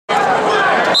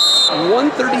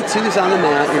132s on the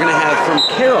mat. You're going to have from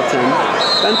Carrollton,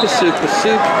 Ben Pasiuk.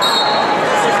 Pasiuk,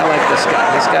 I like this guy.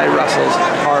 This guy wrestles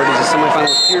hard. He's a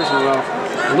semifinalist 2 years in a row.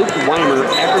 Luke Wymer,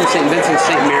 Akron, St. Vincent,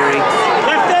 St. Mary.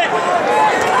 Left it.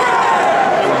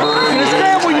 He's gonna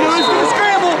scramble, you know, he's gonna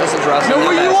scramble. This is wrestling. Know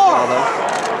where you are.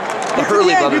 The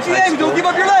Hurley Brothers High School. Don't give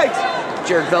up your legs.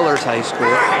 Jared Villers High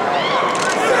School.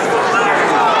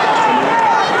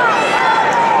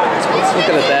 Let's look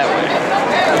at it that way.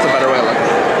 That's a better way of looking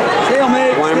at it.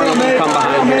 Stalemate. Wymer will come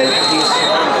behind here. He's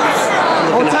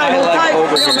looking to high leg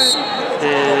over here.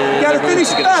 And you gotta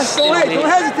finish fast. Don't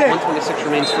hesitate. 126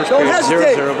 remains first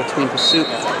period. 0-0 between Pasiuk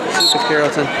of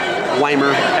Carrollton,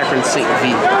 Wymer, Akron, St. V.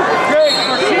 Great,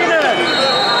 Martinez.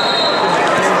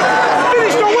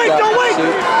 Finish. Don't wait.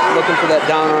 Pasiuk looking for that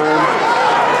down arm.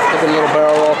 Looking a little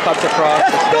barrel roll, cuts across.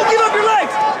 Don't give up your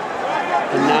legs.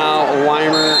 And now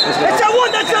Wymer is going to. That's that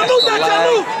one. That's that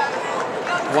move.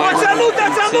 Watch that move.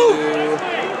 That's that move.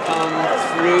 Come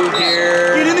through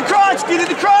here. Get in the crotch.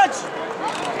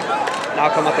 Now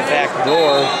come out the back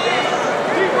door.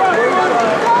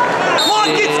 Come on,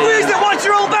 get squeezed and watch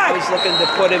your own back. He's looking to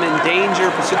put him in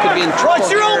danger. Pasiuk could be in trouble. Watch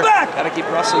your own back. Got to keep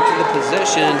wrestling to the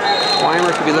position.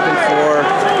 Wymer could be looking for.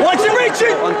 Watch him reach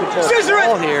it. Scissor it.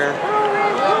 Here.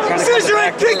 Scissor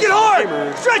it. Kick it hard.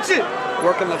 Stretch it.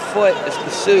 Working the foot is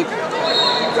Pasiuk.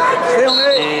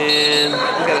 And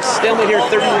we got a stalemate here,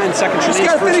 39 seconds remaining.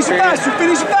 Just gotta finish it faster,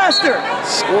 finish it faster.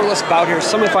 Scoreless bout here,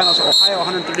 semifinals, Ohio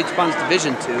 132 pounds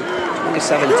Division II,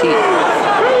 2017.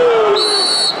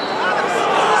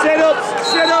 Set-ups.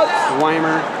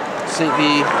 Wymer, St.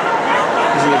 V,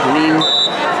 using the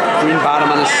green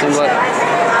bottom on his singlet.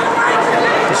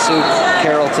 Pasiuk,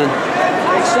 Carrollton.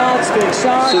 Big shots.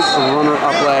 Pasiuk, a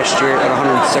runner-up last year at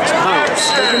 106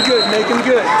 pounds. Make him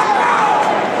good.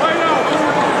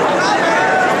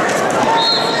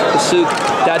 Pasiuk,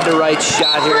 dead to right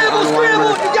shot here on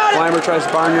Wymer. Wymer tries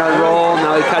barnyard roll.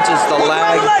 Now he catches the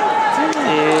leg.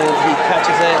 And he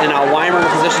catches it. And now Wymer in a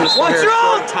position to score here.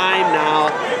 Short time now.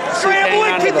 Pasiuk hanging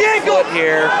onto the foot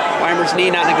here. Wymer's knee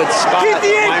not in a good spot.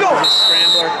 Wymer's a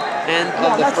scrambler. End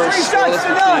of the first scoreless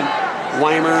between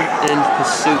Wymer and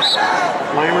Pasiuk.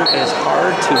 Wymer is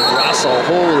hard to wrestle.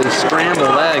 Holy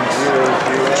scrambled legs.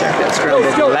 Check that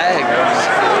scrambled legs.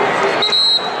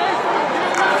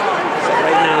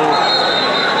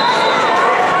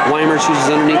 Wymer chooses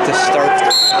underneath to start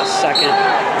the second.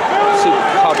 Pasiuk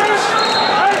covers.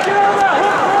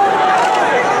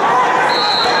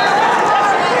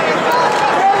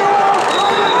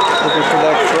 Looking for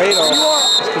the cradle.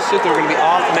 Pasiuk, they're going to be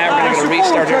off the mat. We're going to get a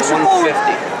restart here at 150.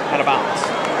 Out of bounds.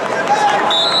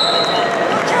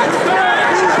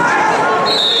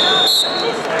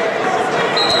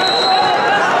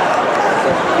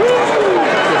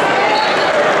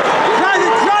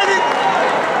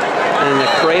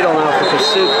 Cradle now for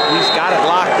Pasiuk. He's got it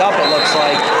locked up, it looks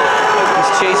like.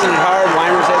 He's chasing it hard.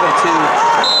 Wymer's able to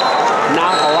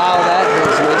not allow that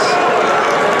business.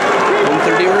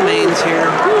 130 remains here.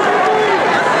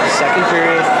 Second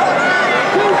period.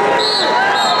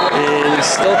 And he's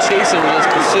still chasing with this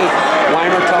Pasiuk.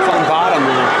 Wymer tough on bottom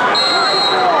there.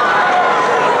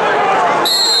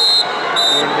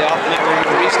 We're going to be off the net. We're going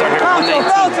to restart here. Bounce!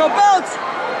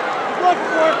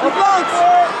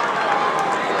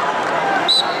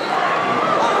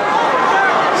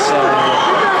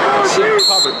 Pasiuk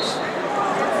covers.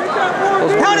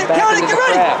 Count it, get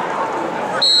ready!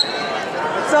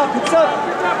 It's up.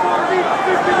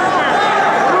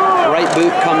 Right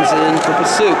boot comes in for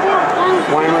Pasiuk.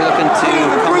 Wymer looking to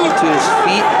come up to his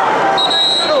feet.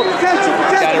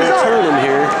 Got to return him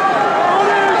here.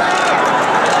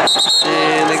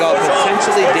 And they go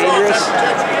potentially dangerous.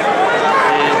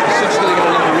 And Pasiuk's going to get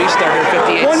another restart here.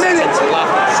 58 seconds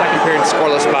left. Second period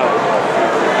scoreless bout.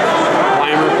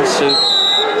 Wymer, Pasiuk.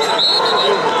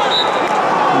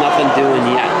 Nothing doing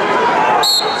yet.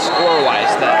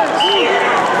 Score-wise, that is.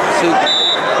 Pasiuk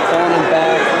pulling him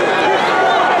back.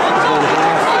 He's going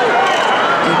half.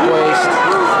 Deep waist.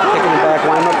 Picking him back.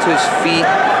 Wymer up to his feet.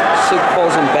 Pasiuk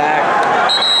pulls him back.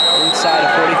 Inside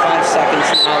of 45 seconds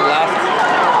now left.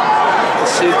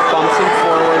 Pasiuk bumps him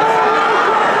forward.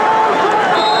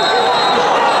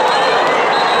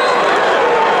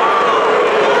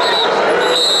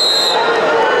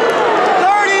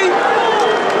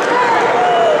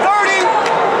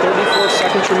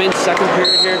 Remains second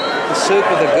period here. Pasiuk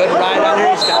with a good ride on here.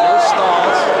 He's got no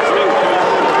stalls.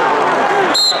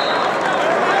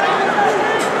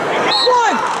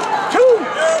 1, 2.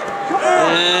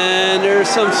 And there's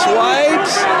some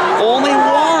swipes. Only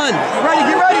one.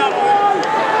 Get ready.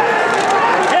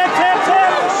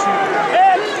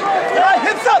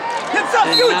 Hips up.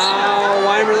 now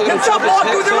Wymer looking to jump his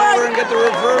hips over and get the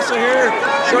reversal here.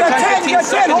 Short time, 15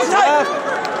 seconds left.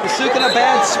 Pasiuk in a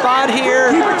bad spot here.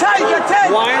 Keep it tight, you got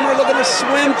 10. Wymer looking to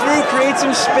swim through, create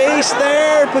some space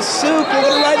there. Pasiuk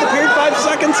looking to ride the period, 5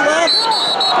 seconds left.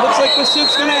 Looks like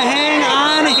Pasiuk's gonna hang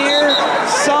on here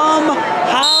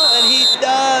somehow, and he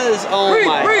does. Oh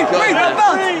my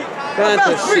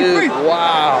goodness. Pasiuk,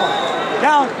 wow.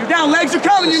 Down, you're down, legs are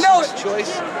coming, you know it.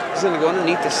 Choice. He's gonna go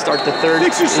underneath to start the third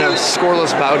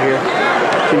scoreless bout here.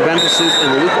 Ben Pasiuk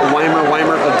and Luke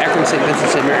Wymer of Akron, St. Vincent,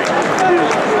 St. Mary.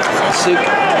 Pasiuk,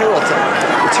 Carrollton,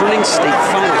 returning state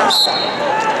finals.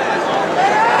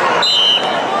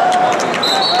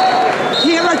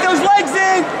 Can't let those legs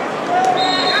in.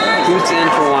 Boots in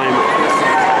for Wymer.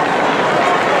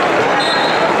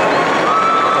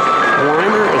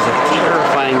 Wymer is a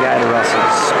terrifying guy to wrestle.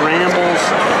 Scrambles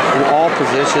in all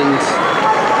positions.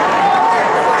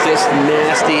 Just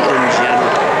nasty in general.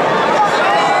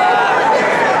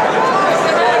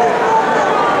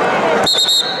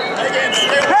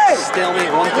 Hey!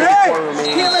 Stalemate, 134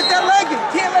 remains. Can't let that leg in.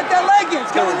 Can't let that leg in. It's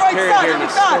going right side. Here in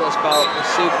the scoreless bout.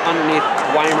 Pasiuk underneath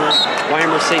Wymer.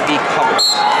 Wymer safety covers.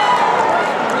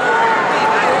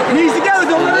 Knees together,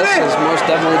 don't let it in. This has most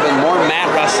definitely been more mat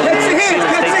wrestling than we've seen in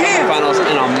the state semifinals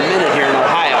in a minute here in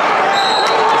Ohio.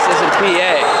 This isn't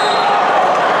PA.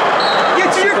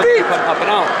 Get to your feet. Up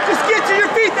and out. Just get to your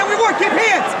feet, then we work. Keep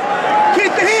hands.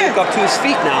 Keep the hands. Up to his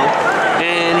feet now,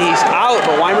 and he's out,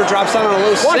 but Wymer drops down on a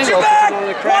low single. Watch your back.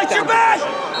 Watch your back.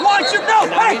 Watch your no.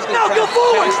 Hey, no, go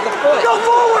forward. Go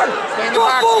forward. Go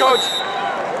forward. Coach.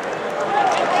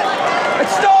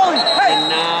 It's stalling. Hey. And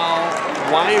now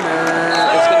Wymer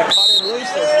is going to cut him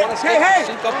loose. There's one escape. Hey,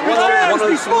 Up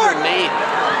 102 remaining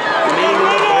in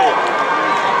the third.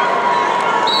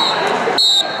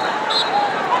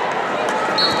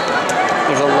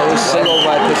 There's a low single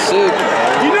by Pasiuk.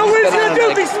 You know what he's going to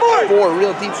do. Be smart. 4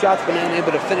 real deep shots, but not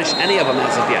able to finish any of them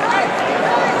as of yet.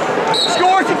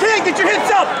 Score if you can. Get your hips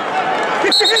up.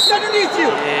 Get your hips underneath you.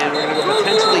 And we're going to go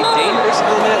potentially dangerous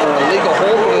on that or illegal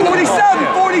hold.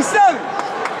 47.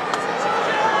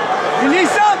 You need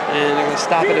some? And they're going to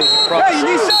stop it as across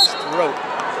his throat.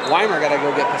 Wymer got to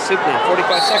go get Pasiuk now. 45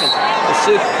 seconds.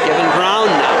 Pasiuk giving ground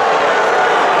now.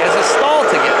 He has a stall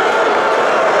to get.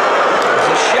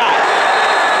 There's a shot.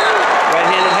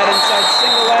 Right-handed head inside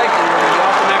single leg. And we're going to be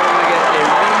off the mat. We're going to get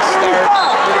a restart.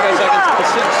 45 seconds.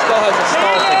 Pasiuk still has a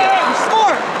stall to get.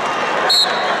 Smart.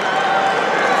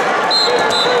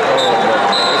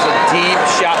 There's a deep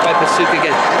shot by Pasiuk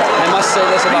again. I must say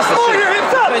this about Pasiuk.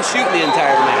 He's been shooting the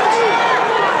entire match.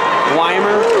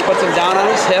 Wymer puts him down on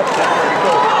his hip.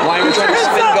 Wymer trying to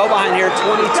spin go behind here.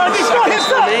 22 seconds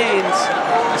remains.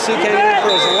 Pasiuk hanging in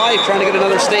for his life, trying to get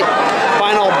another state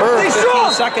final berth.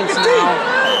 15 seconds now.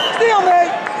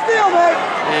 Stalemate. Stalemate.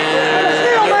 And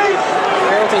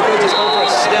Carrollton coach is going for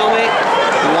a stalemate.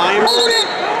 Wymer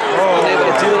unable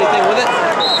to do anything with it.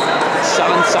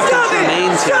 7 seconds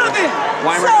remains here.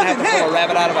 Wymer going to have to pull a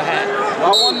rabbit out of a hat.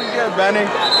 Well, one to give, Benny.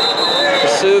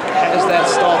 Pasiuk has that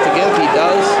stall to give. He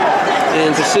does.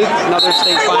 And Pasiuk, another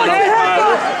state final.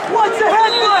 What's the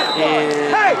headbutt?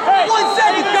 And hey, 1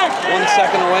 second. 1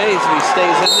 second away, so he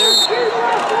stays in there.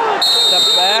 Steps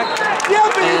back.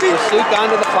 And Pasiuk on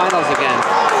to the finals again.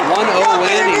 1-0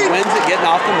 win. He wins it getting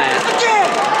off the mat.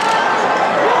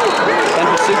 Ben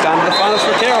Pasiuk on to the finals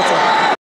for Carrollton.